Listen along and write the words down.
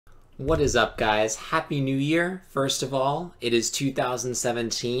What is up, guys? Happy New Year, first of all. It is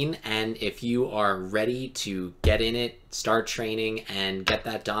 2017, and if you are ready to get in it, start training, and get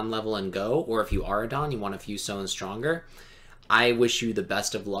that Dawn level and go, or if you are a Dawn, you want a few stones stronger, I wish you the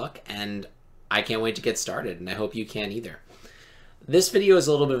best of luck, and I can't wait to get started, and I hope you can either. This video is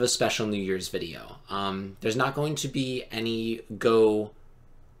a little bit of a special New Year's video. There's not going to be any Go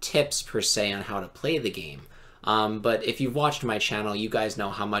tips, per se, on how to play the game. But if you've watched my channel, you guys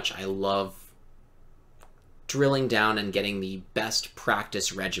know how much I love drilling down and getting the best practice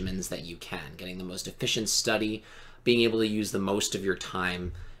regimens that you can, getting the most efficient study, being able to use the most of your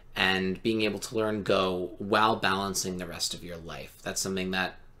time, and being able to learn Go while balancing the rest of your life. That's something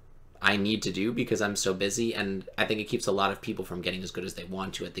that I need to do because I'm so busy, and I think it keeps a lot of people from getting as good as they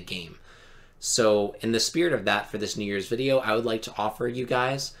want to at the game. So in the spirit of that, for this New Year's video, I would like to offer you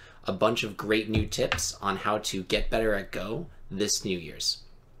guys a bunch of great new tips on how to get better at Go this New Year's.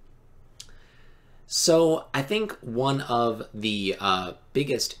 So I think one of the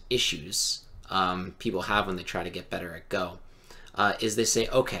biggest issues people have when they try to get better at Go is they say,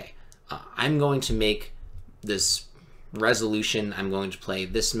 okay, I'm going to make this resolution, I'm going to play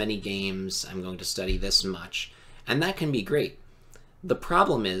this many games, I'm going to study this much, and that can be great. The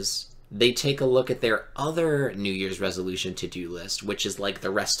problem is, they take a look at their other New Year's resolution to-do list, which is like the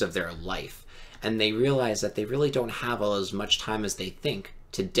rest of their life, and they realize that they really don't have all as much time as they think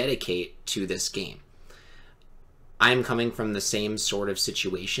to dedicate to this game. I'm coming from the same sort of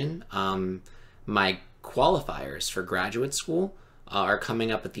situation. My qualifiers for graduate school are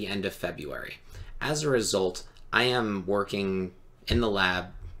coming up at the end of February. As a result, I am working in the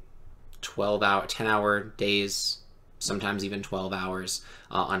lab 10-hour days, sometimes even 12 hours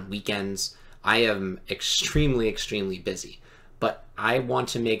on weekends. I am extremely busy, but I want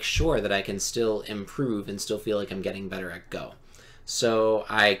to make sure that I can still improve and still feel like I'm getting better at Go. So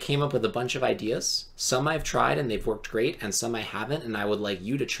I came up with a bunch of ideas. Some I've tried and they've worked great, and some I haven't, and I would like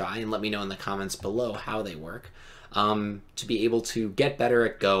you to try and let me know in the comments below how they work, to be able to get better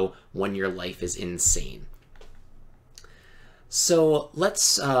at Go when your life is insane. So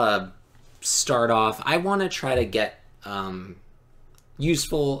let's start off. I want to try to get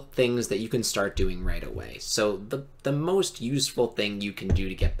useful things that you can start doing right away. So the most useful thing you can do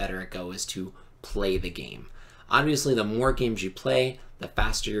to get better at Go is to play the game. Obviously, the more games you play, the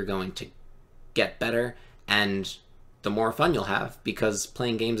faster you're going to get better, and the more fun you'll have, because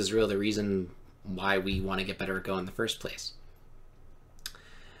playing games is really the reason why we want to get better at Go in the first place.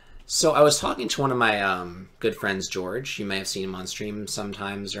 So I was talking to one of my good friends, George. You may have seen him on stream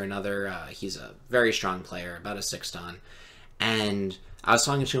sometimes or another. He's a very strong player, about a 6 Dan. And I was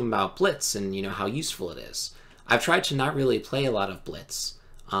talking to him about Blitz and, you know, how useful it is. I've tried to not really play a lot of Blitz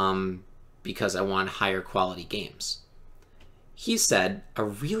because I want higher quality games. He said a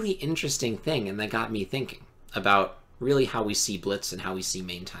really interesting thing, and that got me thinking about really how we see Blitz and how we see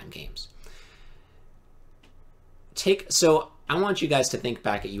main time games. So I want you guys to think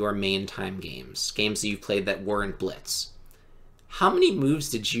back at your main time games that you've played that weren't Blitz. How many moves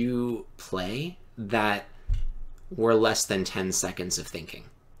did you play that were less than 10 seconds of thinking?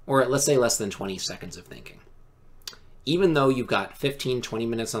 Or let's say less than 20 seconds of thinking. Even though you've got 15-20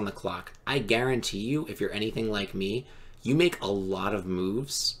 minutes on the clock, I guarantee you, if you're anything like me, you make a lot of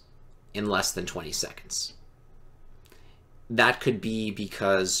moves in less than 20 seconds. That could be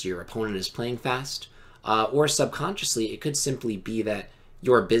because your opponent is playing fast, or subconsciously, it could simply be that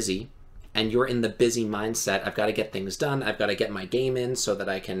you're busy and you're in the busy mindset. I've got to get things done. I've got to get my game in so that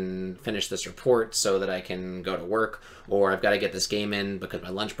I can finish this report, so that I can go to work, or I've got to get this game in because my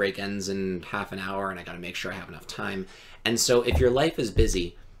lunch break ends in half an hour and I got to make sure I have enough time. And so if your life is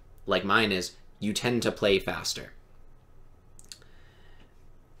busy, like mine is, you tend to play faster.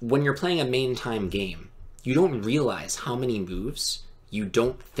 When you're playing a main time game, you don't realize how many moves you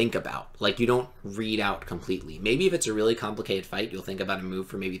don't think about. Like, you don't read out completely. Maybe if it's a really complicated fight, you'll think about a move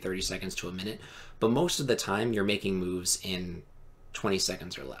for maybe 30 seconds to a minute, but most of the time you're making moves in 20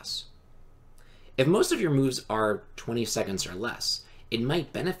 seconds or less. If most of your moves are 20 seconds or less, it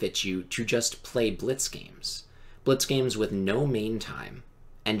might benefit you to just play Blitz games. Blitz games with no main time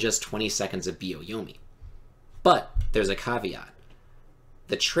and just 20 seconds of BO-Yomi. But there's a caveat.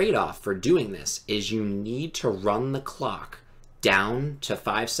 The trade-off for doing this is you need to run the clock down to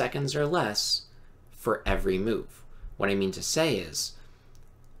 5 seconds or less for every move. What I mean to say is,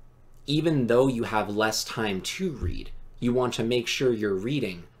 even though you have less time to read, you want to make sure you're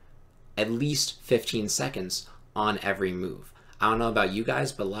reading at least 15 seconds on every move. I don't know about you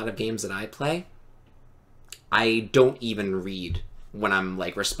guys, but a lot of games that I play, I don't even read when I'm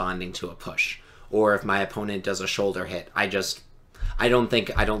like responding to a push. Or if my opponent does a shoulder hit, I I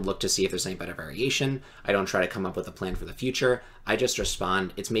don't look to see if there's any better variation. I don't try to come up with a plan for the future. I just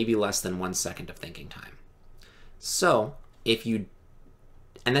respond. It's maybe less than 1 second of thinking time. So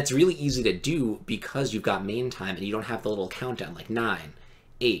and that's really easy to do because you've got main time and you don't have the little countdown like 9,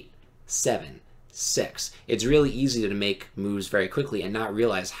 8, 7, 6. It's really easy to make moves very quickly and not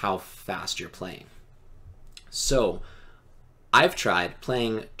realize how fast you're playing. So I've tried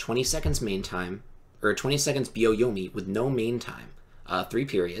playing 20 seconds main time, or 20 seconds Byo-Yomi with no main time, 3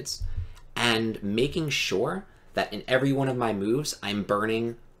 periods, and making sure that in every one of my moves, I'm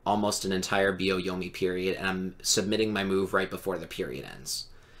burning almost an entire Byo-Yomi period, and I'm submitting my move right before the period ends.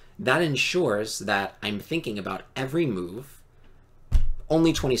 That ensures that I'm thinking about every move,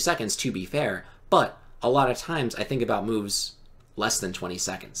 only 20 seconds to be fair, but a lot of times I think about moves less than 20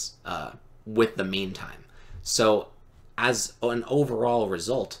 seconds with the main time. So as an overall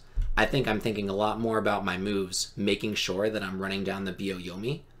result, I think I'm thinking a lot more about my moves, making sure that I'm running down the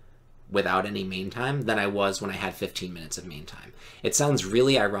Byo-Yomi without any main time than I was when I had 15 minutes of main time. It sounds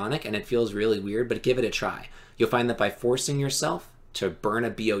really ironic and it feels really weird, but give it a try. You'll find that by forcing yourself to burn a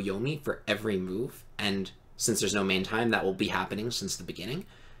Byo-Yomi for every move, and since there's no main time, that will be happening since the beginning,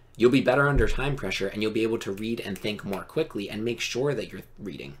 you'll be better under time pressure and you'll be able to read and think more quickly and make sure that you're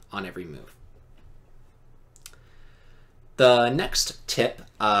reading on every move. The next tip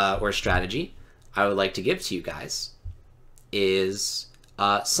or strategy I would like to give to you guys is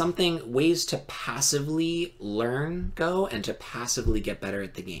ways to passively learn Go and to passively get better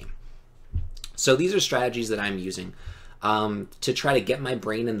at the game. So these are strategies that I'm using to try to get my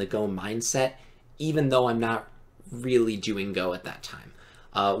brain in the Go mindset, even though I'm not really doing Go at that time.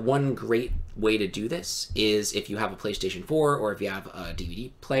 One great way to do this is if you have a PlayStation 4 or if you have a DVD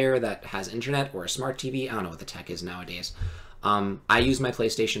player that has internet or a smart TV. I don't know what the tech is nowadays. I use my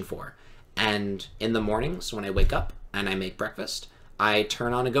PlayStation 4, and in the mornings when I wake up and I make breakfast, I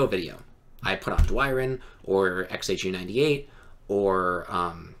turn on a Go video. I put on Dwyron or XHU98 or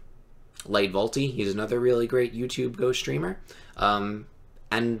Light Volty. He's another really great YouTube Go streamer.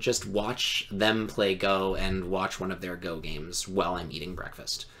 And just watch them play Go and watch one of their Go games while I'm eating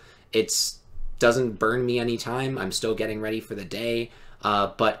breakfast. It doesn't burn me any time. I'm still getting ready for the day,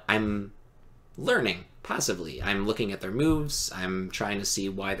 but I'm learning passively. I'm looking at their moves. I'm trying to see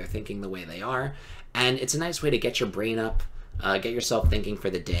why they're thinking the way they are. And it's a nice way to get your brain up, get yourself thinking for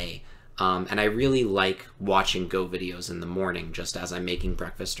the day. And I really like watching Go videos in the morning just as I'm making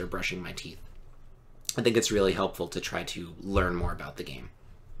breakfast or brushing my teeth. I think it's really helpful to try to learn more about the game.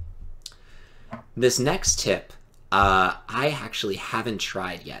 This next tip, I actually haven't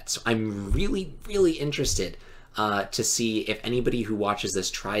tried yet, so I'm really, really interested to see if anybody who watches this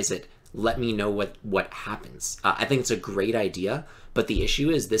tries it. Let me know what happens. I think it's a great idea, but the issue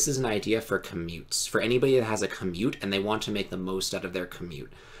is this is an idea for commutes. For anybody that has a commute and they want to make the most out of their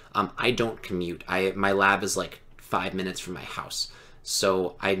commute. I don't commute. My lab is like 5 minutes from my house,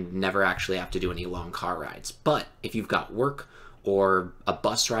 so I never actually have to do any long car rides. But if you've got work or a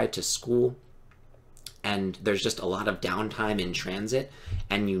bus ride to school, and there's just a lot of downtime in transit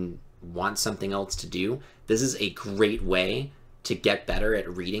and you want something else to do, this is a great way to get better at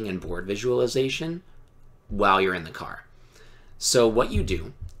reading and board visualization while you're in the car. So what you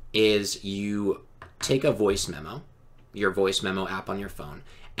do is you take a voice memo, your voice memo app on your phone,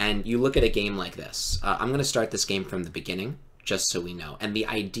 and you look at a game like this. I'm going to start this game from the beginning, just so we know. And the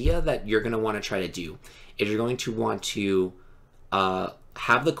idea that you're going to want to try to do is you're going to want to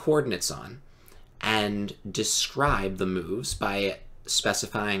have the coordinates on and describe the moves by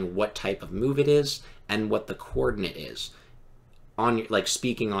specifying what type of move it is and what the coordinate is, like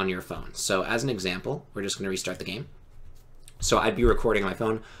speaking on your phone. So as an example, we're just going to restart the game. So I'd be recording on my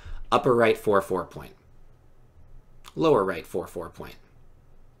phone, upper right 4-4 point, lower right 4-4 point,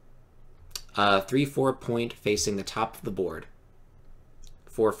 3-4 point facing the top of the board,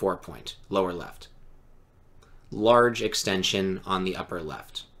 4-4 point, lower left, large extension on the upper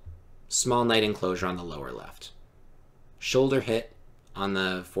left, small knight enclosure on the lower left, shoulder hit on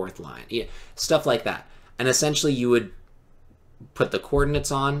the 4th line, yeah, stuff like that. And essentially you would put the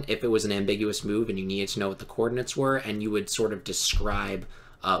coordinates on if it was an ambiguous move and you needed to know what the coordinates were, and you would sort of describe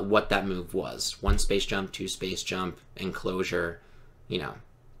what that move was. 1 space jump, 2 space jump, enclosure,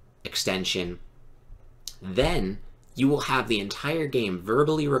 extension. Then you will have the entire game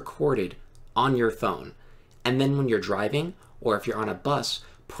verbally recorded on your phone. And then when you're driving, or if you're on a bus,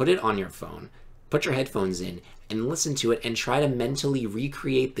 put it on your phone, put your headphones in, and listen to it and try to mentally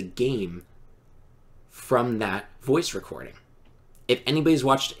recreate the game from that voice recording. If anybody's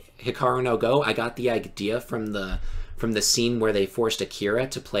watched Hikaru no Go, I got the idea from the scene where they forced Akira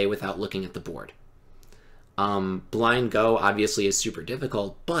to play without looking at the board. Blind Go obviously is super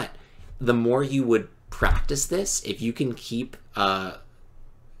difficult, but the more you would practice this, if you can keep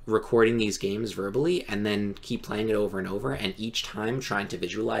recording these games verbally and then keep playing it over and over, and each time trying to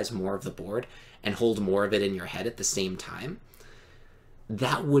visualize more of the board and hold more of it in your head at the same time,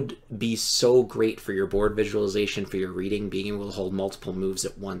 that would be so great for your board visualization, for your reading, being able to hold multiple moves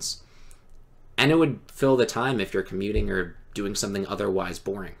at once. And it would fill the time if you're commuting or doing something otherwise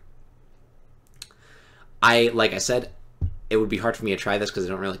boring. Like I said, it would be hard for me to try this because I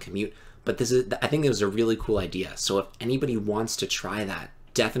don't really commute, but I think it was a really cool idea. So if anybody wants to try that,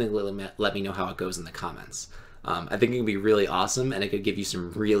 definitely let me know how it goes in the comments. I think it would be really awesome, and it could give you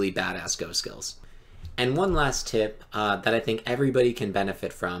some really badass Go skills. And one last tip that I think everybody can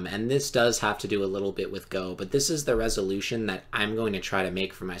benefit from, and this does have to do a little bit with Go, but this is the resolution that I'm going to try to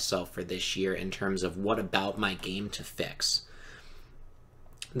make for myself for this year in terms of what about my game to fix.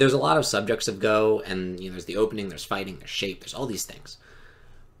 There's a lot of subjects of Go, and there's the opening, there's fighting, there's shape, there's all these things.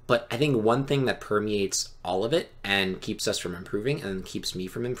 But I think one thing that permeates all of it and keeps us from improving and keeps me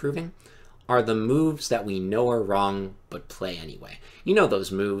from improving are the moves that we know are wrong but play anyway. You know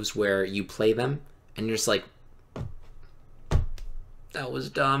those moves where you play them and you're just like, that was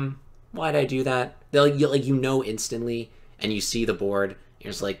dumb. Why'd I do that? They're like you know instantly, and you see the board,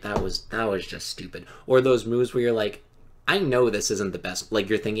 you're just like, that was just stupid. Or those moves where you're like, I know this isn't the best. Like,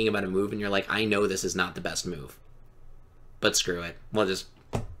 you're thinking about a move and you're like, I know this is not the best move, but screw it. We'll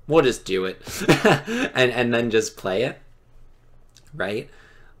just do it and then just play it, right?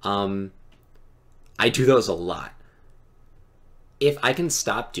 I do those a lot. If I can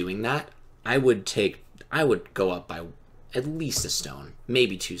stop doing that, I would go up by at least a stone,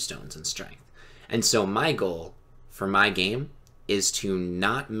 maybe 2 stones in strength. And so my goal for my game is to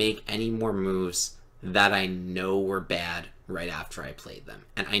not make any more moves that I know were bad right after I played them.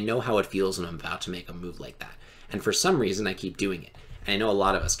 And I know how it feels when I'm about to make a move like that. And for some reason, I keep doing it. And I know a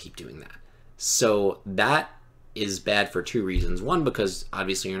lot of us keep doing that. So that is bad for 2 reasons. One, because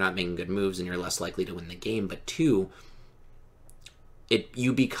obviously you're not making good moves and you're less likely to win the game. But 2,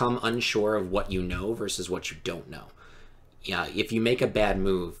 you become unsure of what you know versus what you don't know. Yeah, if you make a bad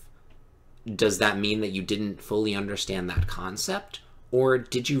move, does that mean that you didn't fully understand that concept? Or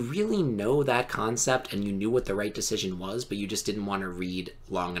did you really know that concept and you knew what the right decision was, but you just didn't want to read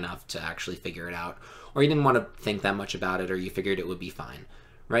long enough to actually figure it out? Or you didn't want to think that much about it, or you figured it would be fine,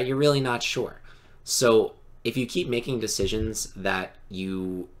 right? You're really not sure. So if you keep making decisions that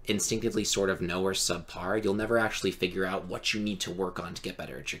you instinctively sort of know are subpar, you'll never actually figure out what you need to work on to get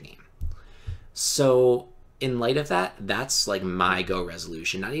better at your game. So in light of that, that's like my Go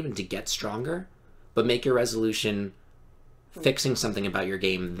resolution, not even to get stronger, but make your resolution fixing something about your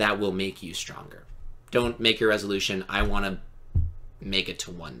game that will make you stronger. Don't make your resolution, I want to make it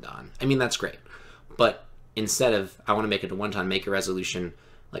to 1 dan. I mean, that's great. But instead of, I want to make it to 1 dan, make your resolution,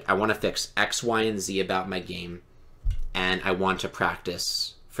 like, I want to fix X, Y, and Z about my game, and I want to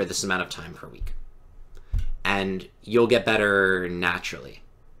practice for this amount of time per week. And you'll get better naturally,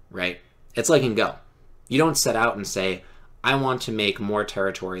 right? It's like in Go. You don't set out and say, I want to make more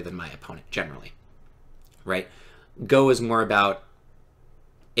territory than my opponent, generally, right? Go is more about,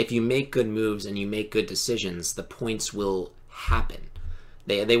 if you make good moves and you make good decisions, the points will happen.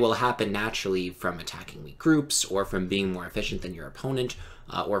 They will happen naturally from attacking weak groups, or from being more efficient than your opponent,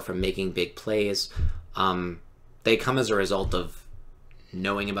 or from making big plays. They come as a result of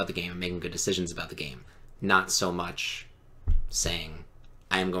knowing about the game and making good decisions about the game, not so much saying,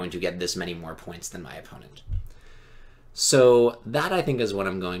 I am going to get this many more points than my opponent. So that, I think, is what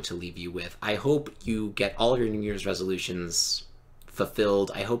I'm going to leave you with. I hope you get all of your New Year's resolutions fulfilled.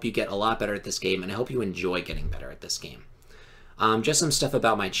 I hope you get a lot better at this game, and I hope you enjoy getting better at this game. Just some stuff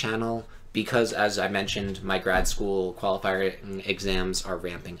about my channel, because as I mentioned, my grad school qualifier exams are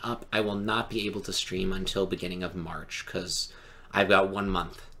ramping up. I will not be able to stream until beginning of March, because I've got 1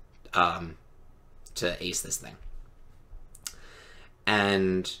 month to ace this thing.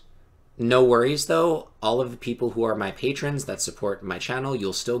 And no worries though, all of the people who are my patrons that support my channel,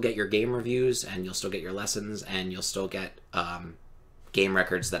 you'll still get your game reviews, and you'll still get your lessons, and you'll still get game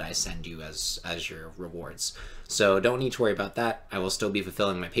records that I send you as your rewards. So don't need to worry about that. I will still be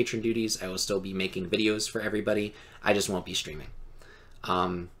fulfilling my patron duties. I will still be making videos for everybody. I just won't be streaming.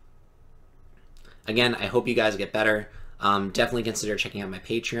 Again, I hope you guys get better. Definitely consider checking out my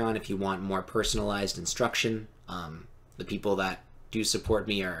Patreon if you want more personalized instruction. The people that do support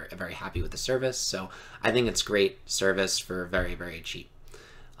me are very happy with the service, so I think it's great service for very, very cheap.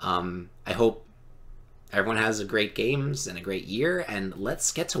 I hope everyone has a great games and a great year, and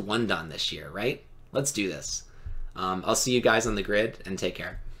let's get to 1 dan this year, right? Let's do this. I'll see you guys on the grid, and take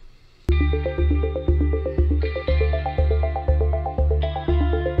care.